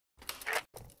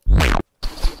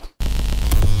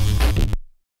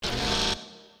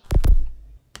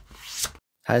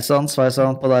Hejsan,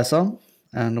 svejsan på dejsan,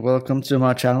 and welcome to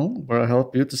my channel where I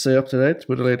help you to stay up to date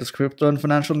with the latest crypto and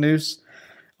financial news,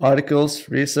 articles,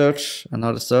 research, and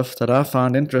other stuff that I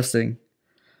find interesting.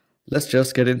 Let's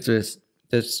just get into it.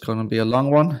 This is gonna be a long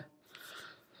one.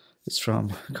 It's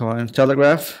from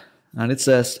Cointelegraph, and it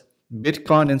says,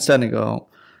 Bitcoin in Senegal.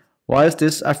 Why is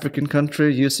this African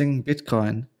country using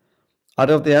Bitcoin? Out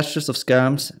of the ashes of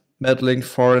scams, meddling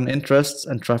foreign interests,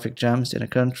 and traffic jams in a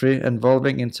country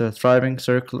evolving into a thriving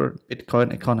circular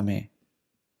Bitcoin economy.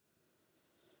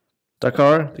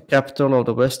 Dakar, the capital of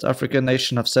the West African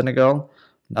nation of Senegal,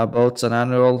 now boasts an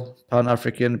annual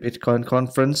Pan-African Bitcoin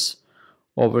conference.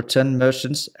 Over 10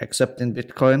 merchants accepting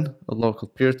Bitcoin, a local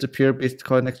peer-to-peer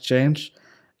Bitcoin exchange,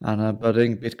 and a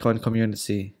budding Bitcoin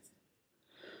community.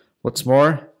 What's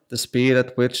more, the speed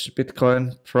at which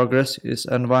Bitcoin progress is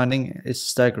unwinding is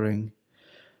staggering.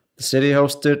 The city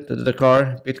hosted the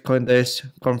Dakar Bitcoin Days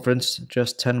conference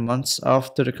just 10 months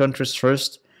after the country's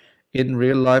first in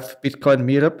real-life Bitcoin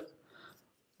meetup.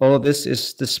 All of this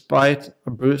is despite a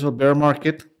brutal bear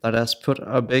market that has put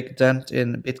a big dent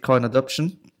in Bitcoin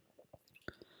adoption.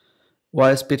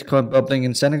 Why is Bitcoin bubbling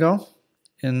in Senegal?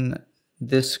 In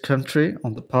this country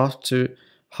on the path to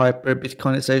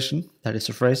hyper-Bitcoinization, that is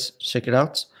a phrase, check it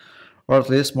out, or at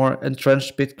least more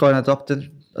entrenched Bitcoin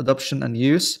adoption and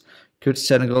use, could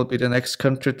Senegal be the next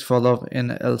country to follow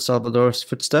in El Salvador's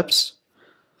footsteps?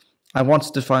 I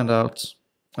wanted to find out.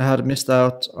 I had missed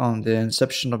out on the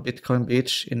inception of Bitcoin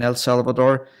Beach in El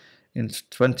Salvador in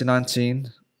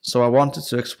 2019, so I wanted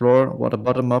to explore what a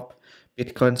bottom-up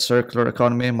Bitcoin circular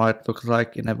economy might look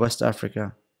like in West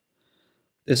Africa.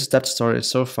 This is that story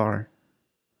so far.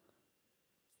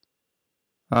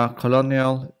 A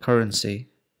colonial currency.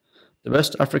 The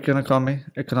West African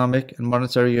Economic and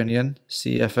Monetary Union,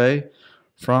 CFA,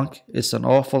 franc is an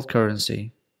awful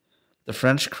currency. The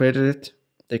French created it,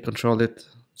 they control its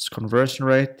conversion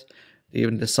rate, they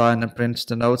even design and print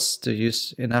the notes to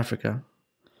use in Africa.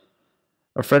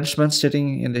 A Frenchman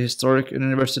sitting in the historic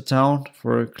university town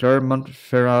for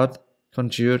Clermont-Ferrand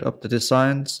conjured up the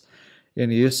designs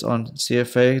in use on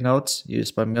CFA notes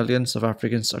used by millions of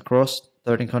Africans across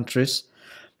 13 countries,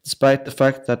 despite the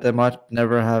fact that they might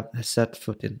never have set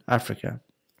foot in Africa.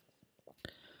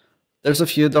 There's a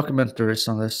few documentaries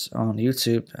on this on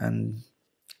YouTube, and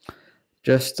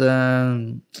just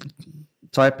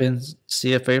type in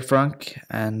CFA franc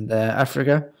and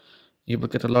Africa. You will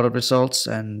get a lot of results,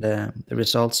 and the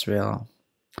results will,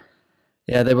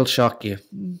 they will shock you.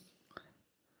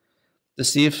 The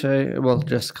CFA, well,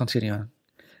 just continue on.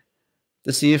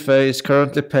 The CFA is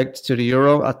currently pegged to the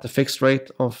euro at the fixed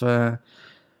rate of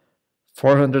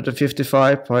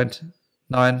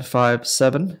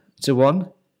 455.957 to 1.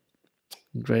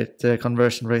 Great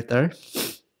conversion rate there.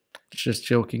 Just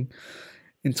joking.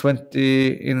 In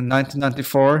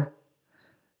 1994,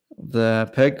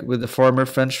 the peg with the former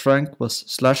French franc was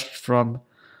slashed from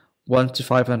 1 to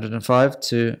 505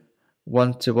 to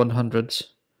 1 to 100.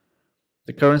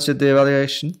 The currency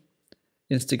devaluation,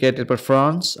 instigated by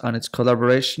France and its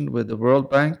collaboration with the World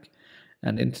Bank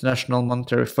and International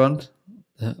Monetary Fund,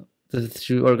 the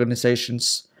two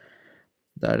organizations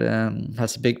that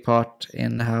has a big part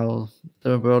in how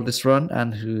the world is run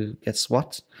and who gets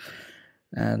what.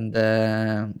 And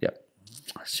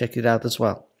check it out as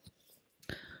well.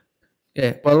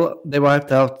 Yeah, well, they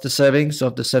wiped out the savings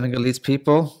of the Senegalese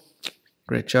people.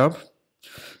 Great job.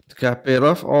 To cap it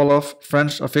off, all of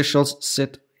French officials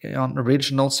sit on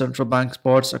regional central bank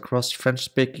boards across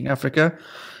French-speaking Africa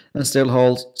and still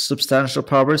hold substantial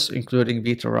powers, including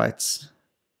veto rights.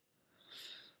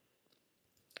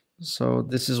 So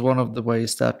this is one of the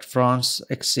ways that France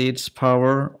exceeds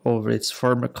power over its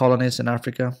former colonies in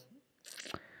Africa.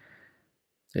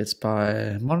 It's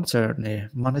by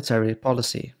monetary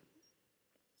policy.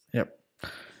 Yep.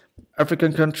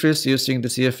 African countries using the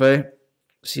CFA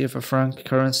franc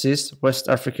currencies, West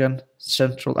African,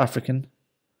 Central African.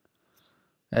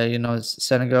 It's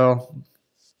Senegal,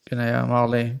 Guinea,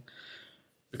 Mali,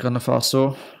 Burkina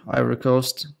Faso, Ivory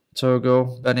Coast,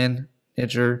 Togo, Benin,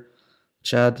 Niger,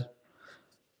 Chad,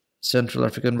 Central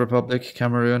African Republic,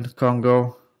 Cameroon,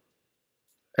 Congo,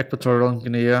 Equatorial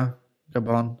Guinea,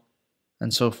 Gabon,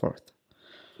 and so forth.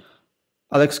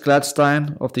 Alex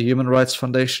Gladstein of the Human Rights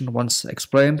Foundation once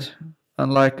explained,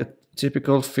 unlike a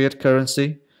typical fiat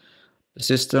currency, the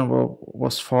system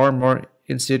was far more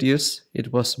insidious.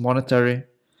 It was monetary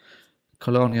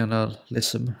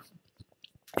colonialism.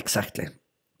 Exactly.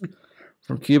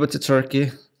 From Cuba to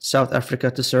Turkey, South Africa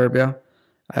to Serbia,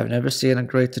 I have never seen a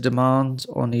greater demand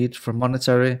or need for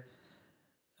monetary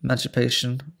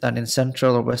emancipation than in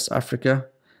Central or West Africa,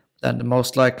 then the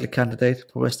most likely candidate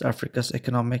for West Africa's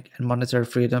economic and monetary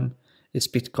freedom is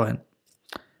Bitcoin,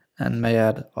 and may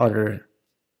add other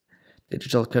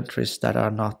digital countries that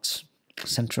are not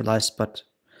centralized but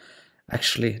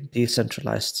actually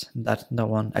decentralized, that no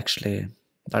one actually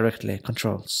directly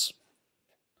controls.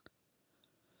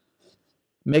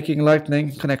 Making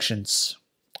lightning connections.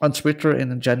 On Twitter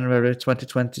in January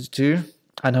 2022,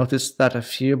 I noticed that a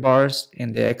few bars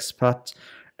in the expat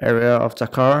area of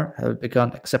Dakar have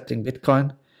begun accepting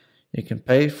Bitcoin. You can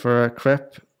pay for a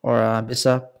crepe or a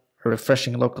bisa, a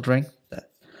refreshing local drink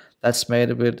that's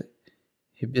made with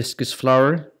hibiscus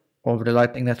flower over the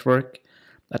Lightning Network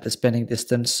at a spinning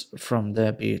distance from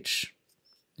the beach.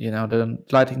 You know, the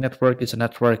Lightning Network is a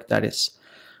network that is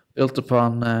built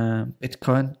upon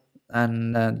Bitcoin,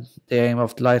 and the aim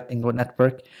of the Lightning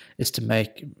Network is to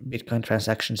make Bitcoin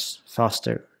transactions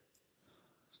faster.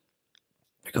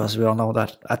 Because we all know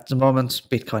that at the moment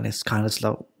Bitcoin is kind of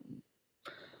slow.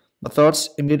 My thoughts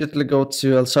immediately go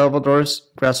to El Salvador's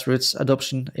grassroots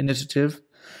adoption initiative,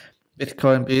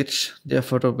 Bitcoin Beach, the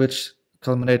effort of which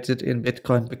culminated in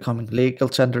Bitcoin becoming legal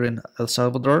tender in El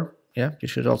Salvador. Yeah, you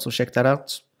should also check that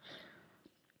out.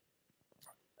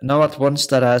 Know at once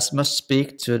that I must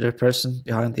speak to the person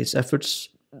behind these efforts.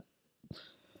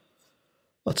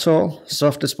 A tall,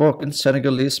 softly spoken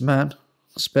Senegalese man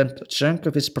spent a chunk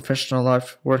of his professional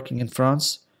life working in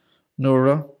France.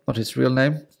 Noura, not his real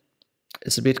name,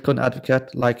 is a Bitcoin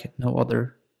advocate like no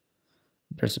other.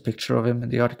 There's a picture of him in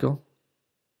the article.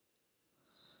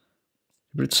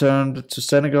 He returned to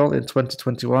Senegal in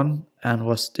 2021 and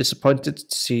was disappointed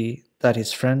to see that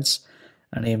his friends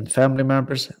and even family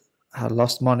members had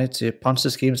lost money to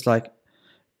Ponzi schemes like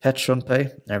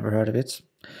PetronPay, never heard of it,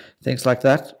 things like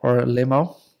that, or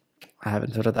Limo. I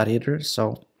haven't heard of that either,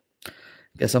 so I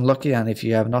guess I'm lucky. And if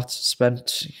you have not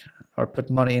spent or put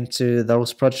money into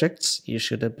those projects, you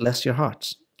should bless your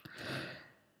heart.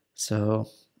 So,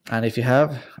 and if you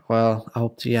have, well, I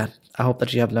hope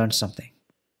that you have learned something.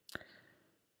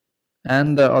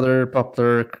 And the other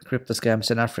popular crypto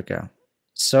scams in Africa.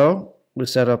 So we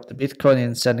set up the Bitcoin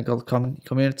in Senegal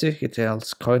community. He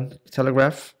tells Coin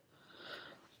Telegraph,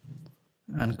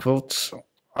 and quote,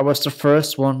 I was the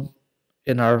first one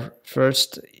in our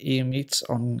first e-meets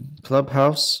on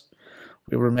Clubhouse.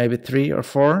 We were maybe 3 or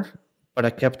 4, but I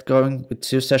kept going with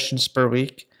 2 sessions per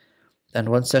week,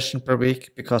 then 1 session per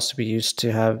week, because we used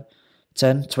to have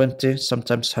 10, 20,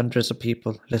 sometimes hundreds of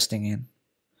people listening in.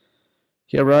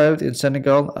 He arrived in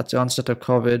Senegal at the onset of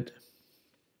COVID.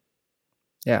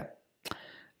 Yeah,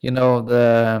 you know,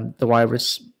 the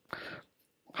virus.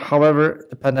 However,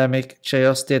 the pandemic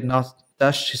chaos did not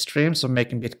dash his dreams of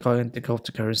making Bitcoin the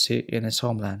go-to currency in his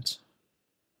homeland.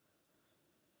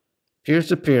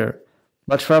 Peer-to-peer.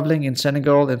 While traveling in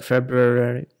Senegal in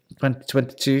February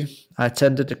 2022, I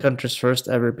attended the country's first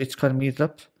ever Bitcoin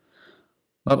meetup.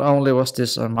 Not only was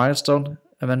this a milestone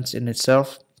event in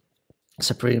itself, as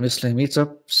previously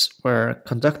meetups were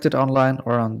conducted online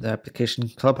or on the application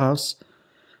Clubhouse,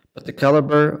 but the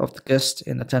caliber of the guests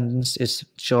in attendance is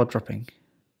jaw-dropping.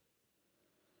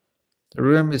 The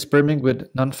room is brimming with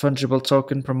non-fungible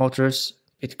token promoters,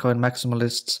 Bitcoin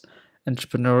maximalists,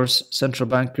 entrepreneurs, central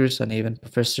bankers, and even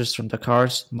professors from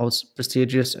Dakar's most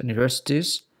prestigious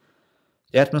universities.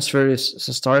 The atmosphere is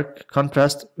a stark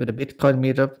contrast with a Bitcoin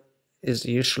meetup I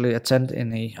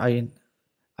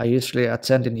usually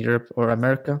attend in Europe or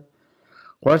America.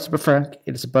 Or to be frank,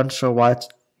 it is a bunch of white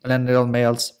millennial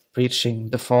males preaching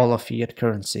the fall of fiat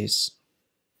currencies.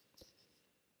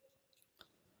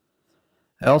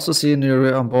 I also see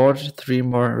Nuri on board 3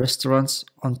 more restaurants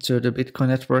onto the Bitcoin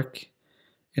network.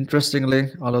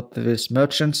 Interestingly, a lot of these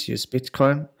merchants use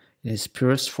Bitcoin in its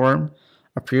purest form,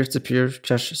 a peer-to-peer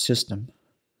cash system.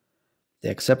 They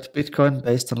accept Bitcoin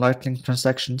based on Lightning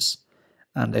transactions,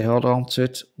 and they hold on to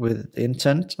it with the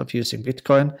intent of using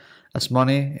Bitcoin as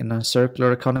money in a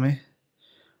circular economy.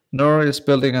 Nora is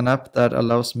building an app that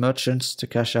allows merchants to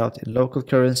cash out in local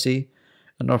currency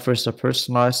and offers a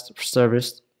personalized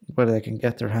service where they can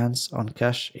get their hands on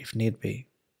cash if need be.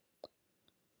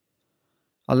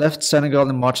 I left Senegal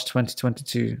in March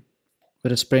 2022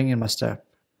 with a spring in my step.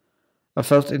 I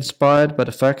felt inspired by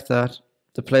the fact that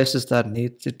the places that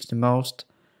need it the most,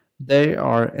 they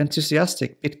are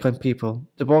enthusiastic Bitcoin people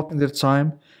devoting their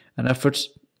time and efforts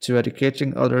to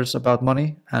educating others about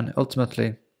money and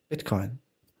ultimately Bitcoin.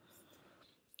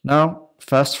 Now,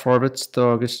 fast forward to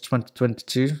August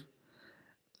 2022,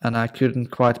 and I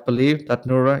couldn't quite believe that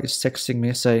Noura is texting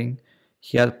me saying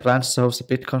he had plans to host a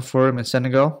Bitcoin forum in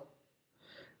Senegal.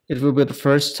 It will be the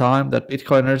first time that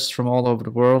Bitcoiners from all over the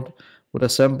world would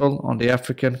assemble on the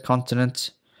African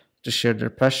continent to share their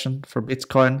passion for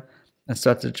Bitcoin and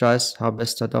strategize how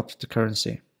best to adopt the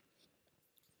currency.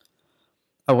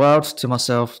 I vowed to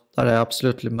myself that I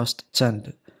absolutely must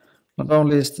attend. Not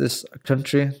only is this a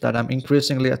country that I'm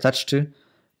increasingly attached to,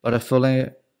 but I fully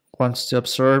want to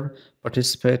observe,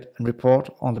 participate, and report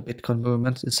on the Bitcoin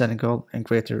movement in Senegal and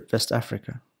Greater West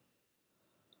Africa.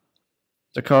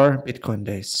 Dakar Bitcoin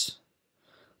Days.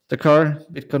 Dakar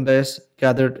Bitcoin Days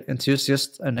gathered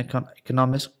enthusiasts and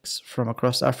economists from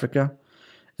across Africa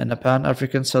and a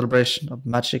pan-African celebration of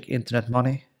magic internet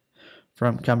money,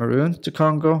 from Cameroon to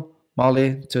Congo,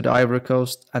 Mali to the Ivory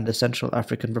Coast and the Central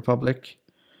African Republic.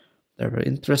 There were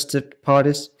interested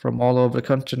parties from all over the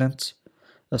continent,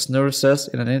 as Noor says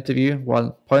in an interview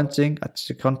while pointing at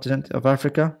the continent of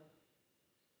Africa.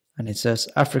 And he says,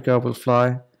 Africa will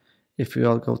fly if we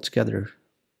all go together.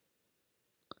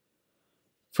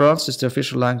 France is the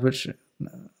official language.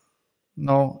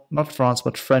 No, not France,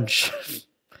 but French.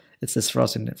 It says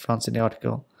France in the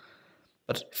article.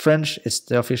 But French is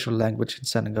the official language in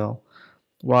Senegal,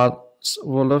 while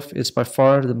Wolof is by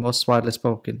far the most widely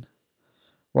spoken.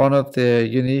 One of the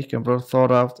unique and well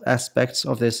thought out aspects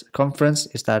of this conference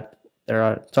is that there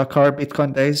are Dakar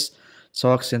Bitcoin Days,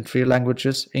 talks in 3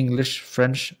 languages, English,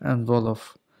 French, and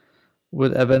Wolof,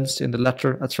 with events in the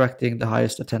latter attracting the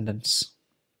highest attendance.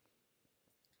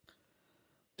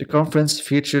 The conference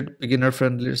featured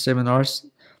beginner-friendly seminars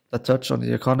that touch on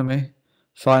the economy,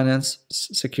 finance,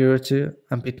 security,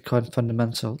 and Bitcoin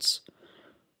fundamentals.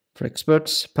 For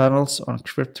experts, panels on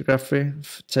cryptography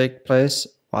take place,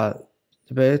 while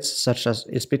debates such as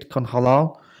Is Bitcoin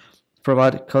halal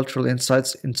provide cultural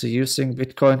insights into using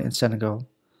Bitcoin in Senegal,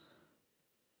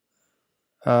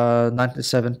 a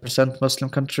 97% Muslim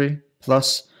country,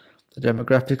 plus the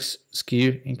demographics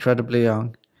skew incredibly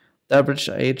young. The average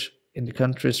age in the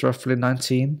country is roughly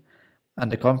 19,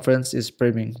 and the conference is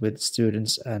brimming with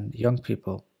students and young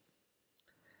people.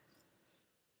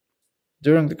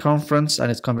 During the conference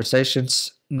and its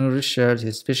conversations, Nouri shared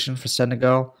his vision for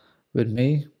Senegal with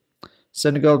me.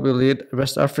 Senegal will lead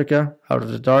West Africa out of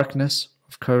the darkness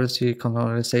of currency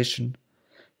colonization,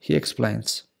 he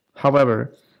explains.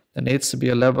 However, there needs to be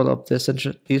a level of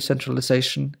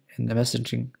decentralization in the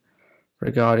messaging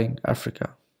regarding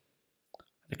Africa.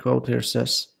 The quote here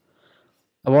says,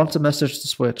 I want to message the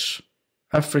switch.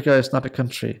 Africa is not a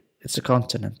country, it's a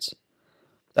continent.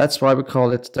 That's why we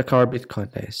call it Dakar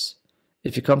Bitcoin Days.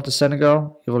 If you come to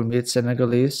Senegal, you will meet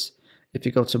Senegalese. If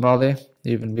you go to Mali,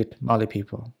 you will meet Mali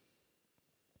people.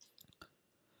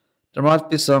 There might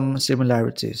be some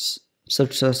similarities,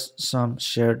 such as some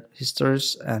shared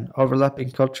histories and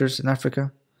overlapping cultures in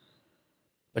Africa,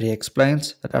 but he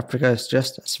explains that Africa is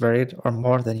just as varied or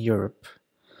more than Europe.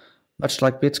 Much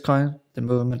like Bitcoin, the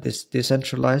movement is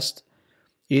decentralized.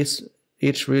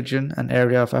 Each region and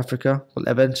area of Africa will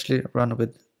eventually run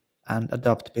with and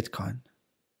adopt Bitcoin.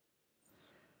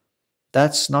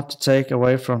 That's not to take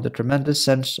away from the tremendous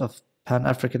sense of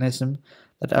Pan-Africanism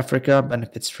that Africa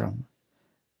benefits from.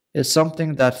 It's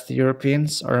something that the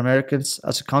Europeans or Americans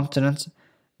as a continent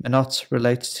may not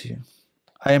relate to.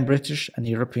 I am British and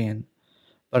European,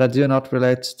 but I do not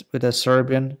relate with a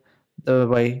Serbian the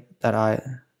way that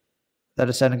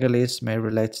a Senegalese may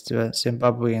relate to a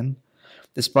Zimbabwean,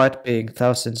 despite being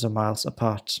thousands of miles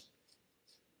apart.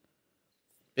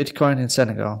 Bitcoin in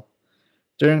Senegal.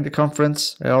 During the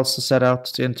conference, I also set out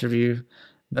to interview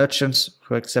merchants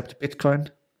who accept Bitcoin.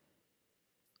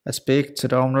 I speak to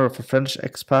the owner of a French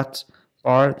expat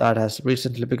bar that has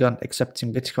recently begun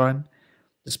accepting Bitcoin,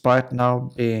 despite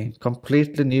now being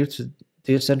completely new to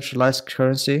decentralized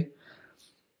currency.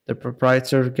 The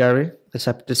proprietor, Gary, is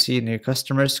happy to see new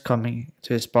customers coming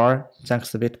to his bar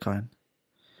thanks to Bitcoin.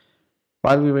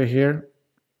 While we were here,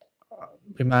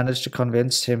 we managed to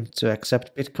convince him to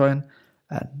accept Bitcoin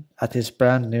at his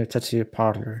brand new tattoo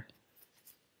parlor.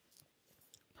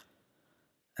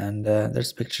 And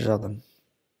there's pictures of them.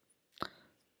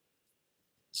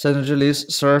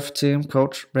 Senegalese surf team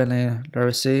coach René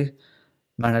Larissi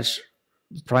managed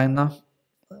Prina,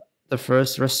 the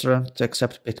first restaurant to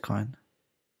accept Bitcoin.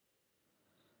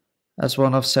 As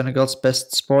one of Senegal's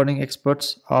best sporting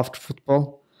experts after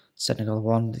football, Senegal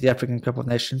won the African Cup of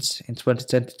Nations in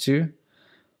 2022.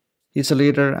 He's a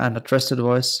leader and a trusted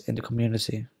voice in the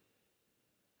community.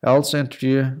 I also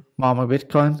interview Mama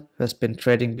Bitcoin, who has been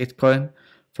trading Bitcoin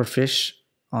for fish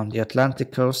on the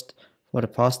Atlantic coast for the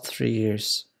past 3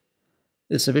 years.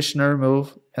 It's a visionary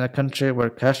move in a country where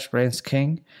cash reigns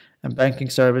king and banking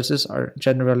services are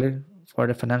generally for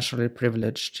the financially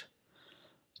privileged.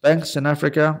 Banks in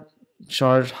Africa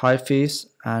charge high fees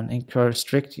and incur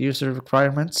strict user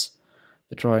requirements.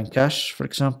 Withdrawing cash, for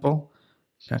example,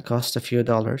 can cost a few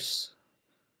dollars.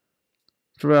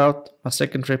 Throughout my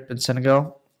second trip in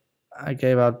Senegal, I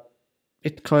gave out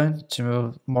Bitcoin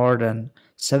to more than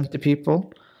 70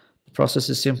 people. The process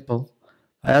is simple.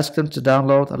 I ask them to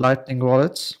download a Lightning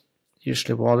wallet,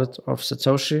 usually wallet of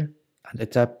Satoshi, and they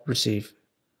tap receive.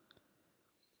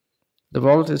 The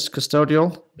wallet is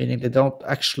custodial, meaning they don't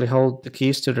actually hold the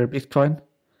keys to their Bitcoin.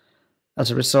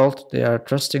 As a result, they are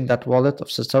trusting that wallet of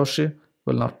Satoshi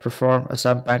will not perform a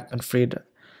Sam Bankman Fried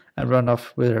and run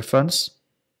off with their funds,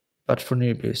 but for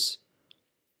newbies.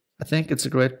 I think it's a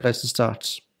great place to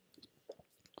start.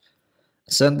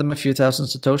 Send them a few thousand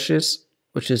Satoshis,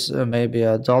 which is maybe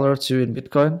a dollar or two in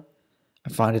Bitcoin. I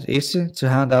find it easy to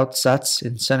hand out sats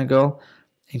in Senegal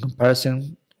in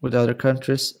comparison with other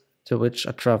countries to which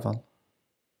I travel.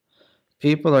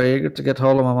 People are eager to get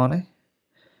hold of my money,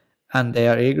 and they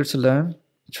are eager to learn,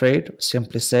 trade, or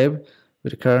simply save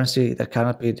with a currency that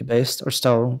cannot be debased or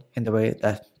stolen in the way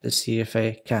that the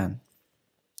CFA can.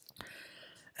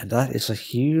 And that is a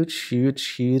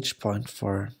huge point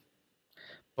for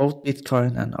both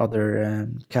Bitcoin and other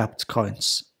capped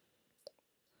coins.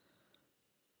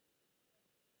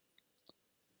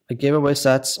 I gave away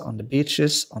sats on the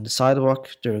beaches, on the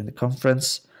sidewalk, during the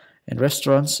conference, in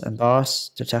restaurants and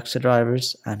bars, to taxi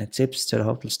drivers, and in tips to the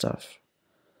hotel staff.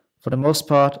 For the most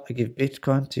part, I give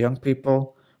Bitcoin to young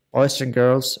people, boys and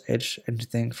girls aged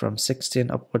anything from 16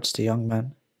 upwards to young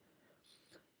men.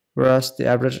 Whereas the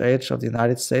average age of the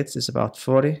United States is about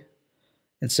 40,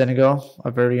 in Senegal, a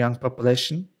very young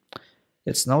population,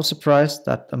 it's no surprise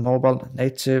that a mobile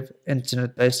native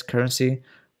internet-based currency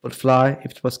would fly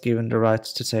if it was given the right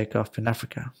to take off in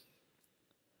Africa.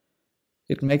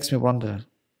 It makes me wonder,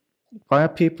 why are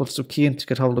people so keen to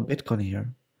get hold of Bitcoin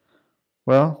here?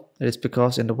 Well, it is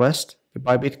because in the West, we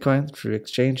buy Bitcoin through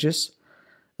exchanges,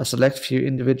 a select few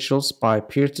individuals buy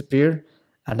peer-to-peer,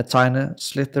 and a tiny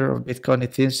slither of Bitcoin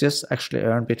enthusiasts actually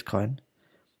earn Bitcoin.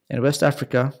 In West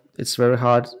Africa, it's very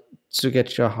hard to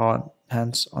get your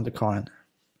hands on the coin.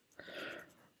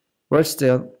 Worse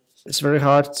still, it's very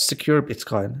hard to secure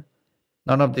Bitcoin.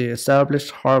 None of the established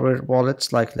hardware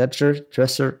wallets like Ledger,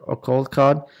 Trezor, or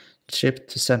Coldcard shipped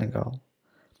to Senegal.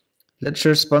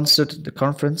 Ledger sponsored the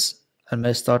conference and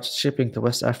may start shipping to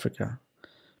West Africa,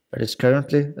 but it's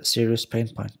currently a serious pain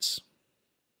point.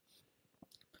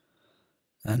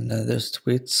 And there's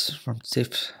tweets from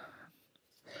Tiff.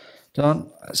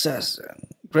 Don says,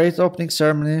 great opening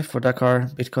ceremony for Dakar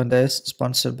Bitcoin Days,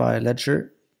 sponsored by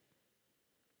Ledger.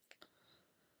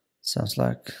 Sounds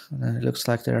like, and it looks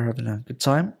like they're having a good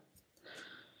time.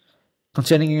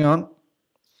 Continuing on,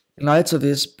 in light of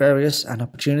these barriers and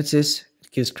opportunities,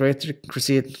 it gives greater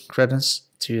credence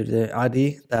to the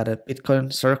idea that a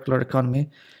Bitcoin circular economy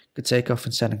could take off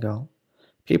in Senegal.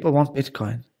 People want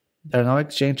Bitcoin. There are no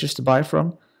exchanges to buy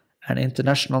from, and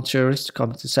international tourists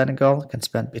coming to Senegal can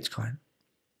spend Bitcoin.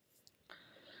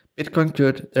 Bitcoin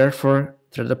could, therefore,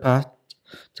 tread the path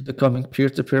to becoming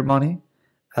peer-to-peer money,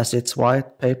 as its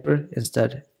white paper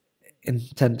instead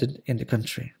intended in the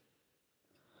country.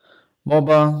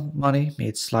 Mobile money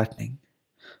meets Lightning.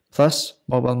 Plus,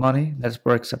 mobile money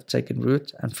networks have taken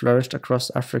root and flourished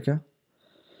across Africa,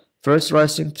 first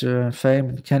rising to fame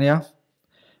in Kenya,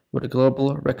 where the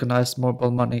global recognized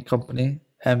mobile money company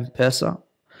M-Pesa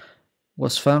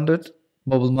was founded.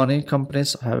 Mobile money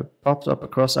companies have popped up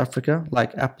across Africa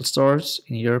like Apple stores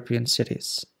in European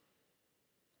cities.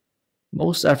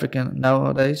 Most Africans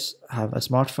nowadays have a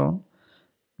smartphone.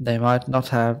 They might not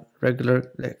have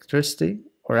regular electricity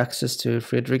or access to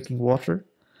free drinking water,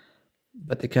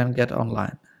 but they can get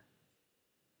online.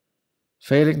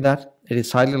 Failing that, it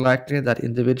is highly likely that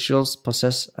individuals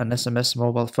possess an SMS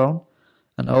mobile phone,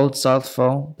 an old-style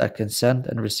phone that can send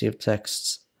and receive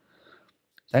texts.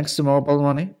 Thanks to mobile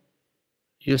money,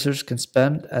 users can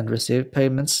spend and receive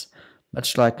payments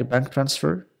much like a bank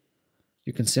transfer.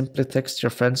 You can simply text your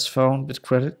friend's phone with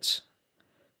credit.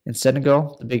 In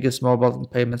Senegal, the biggest mobile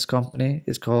payments company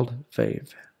is called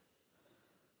Wave.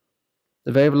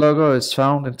 The Wave logo is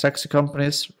found in taxi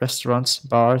companies, restaurants,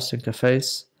 bars, and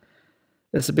cafes.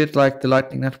 It's a bit like the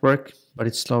Lightning Network, but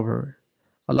it's slower,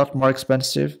 a lot more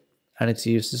expensive, and it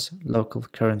uses local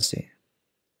currency.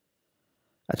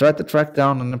 I tried to track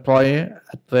down an employee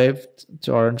at Wave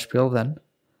to Orange Pill then,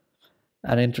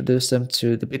 and introduce them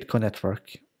to the Bitcoin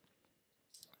network.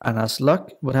 And as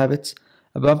luck would have it,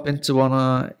 I bumped into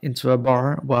a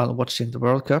bar while watching the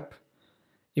World Cup.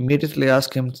 Immediately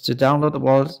asked him to download the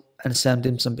wallet and send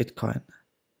him some Bitcoin.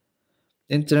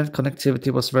 The internet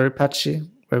connectivity was very patchy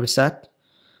where we sat,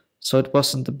 so it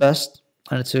wasn't the best,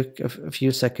 and it took a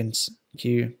few seconds.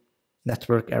 Cue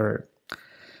network error.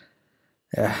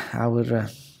 Yeah,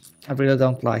 I really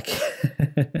don't like.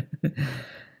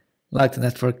 like the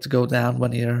network to go down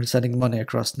when you're sending money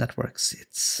across networks.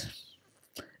 It's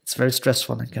very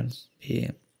stressful and can be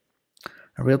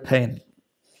a real pain.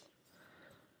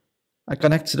 I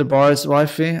connect to the bar's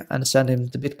Wi-Fi and send him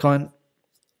the Bitcoin.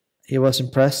 He was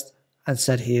impressed and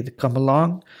said he'd come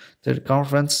along to the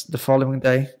conference the following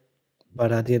day,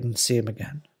 but I didn't see him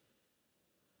again.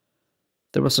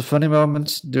 There was a funny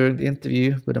moment during the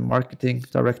interview with the marketing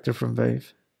director from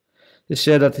Wave. He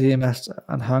shared that he met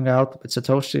and hung out with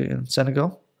Satoshi in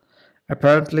Senegal.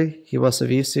 Apparently, he was a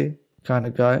VC kind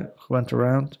of guy who went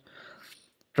around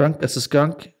drunk as a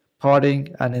skunk,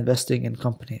 partying and investing in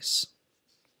companies.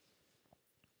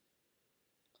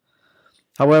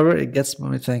 However, it gets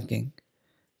me thinking.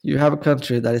 You have a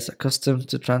country that is accustomed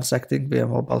to transacting via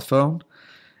mobile phone,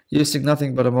 using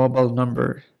nothing but a mobile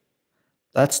number.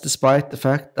 That's despite the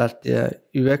fact that the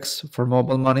UX for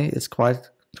mobile money is quite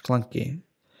clunky.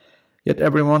 Yet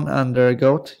everyone and their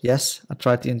goat, yes, I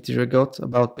tried to interview a goat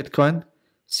about Bitcoin,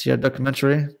 see a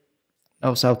documentary,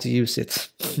 knows how to use it.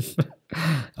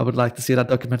 I would like to see that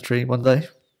documentary one day.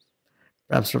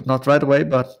 Perhaps not right away,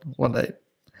 but one day.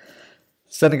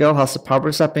 Senegal has a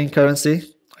power-sapping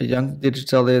currency, a young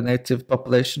digitally native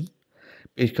population,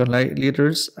 Bitcoin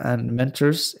leaders and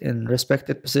mentors in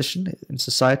respected position in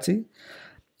society,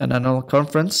 an annual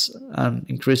conference, an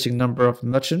increasing number of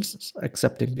merchants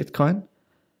accepting Bitcoin,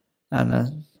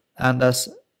 and as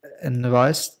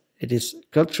advised, it is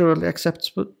culturally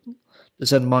acceptable to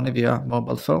send money via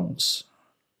mobile phones.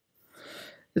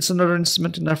 It's another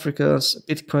instrument in Africa's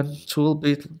Bitcoin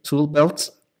tool belt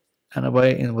and a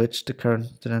way in which the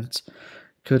continent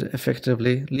could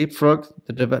effectively leapfrog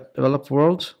the developed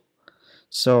world.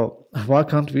 So why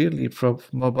can't we leapfrog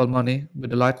mobile money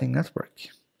with the Lightning Network?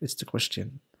 Is the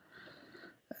question.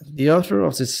 The author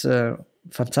of this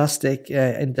fantastic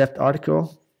in-depth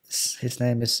article, his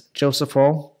name is Joseph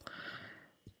Hall,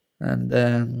 and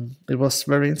it was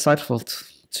very insightful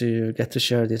to get to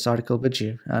share this article with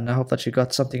you, and I hope that you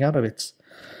got something out of it.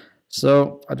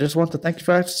 So I just want to thank you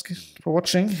for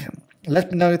watching.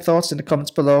 Let me know your thoughts in the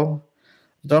comments below.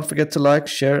 Don't forget to like,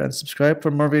 share, and subscribe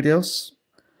for more videos.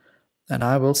 And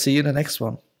I will see you in the next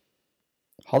one.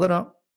 Ha det bra!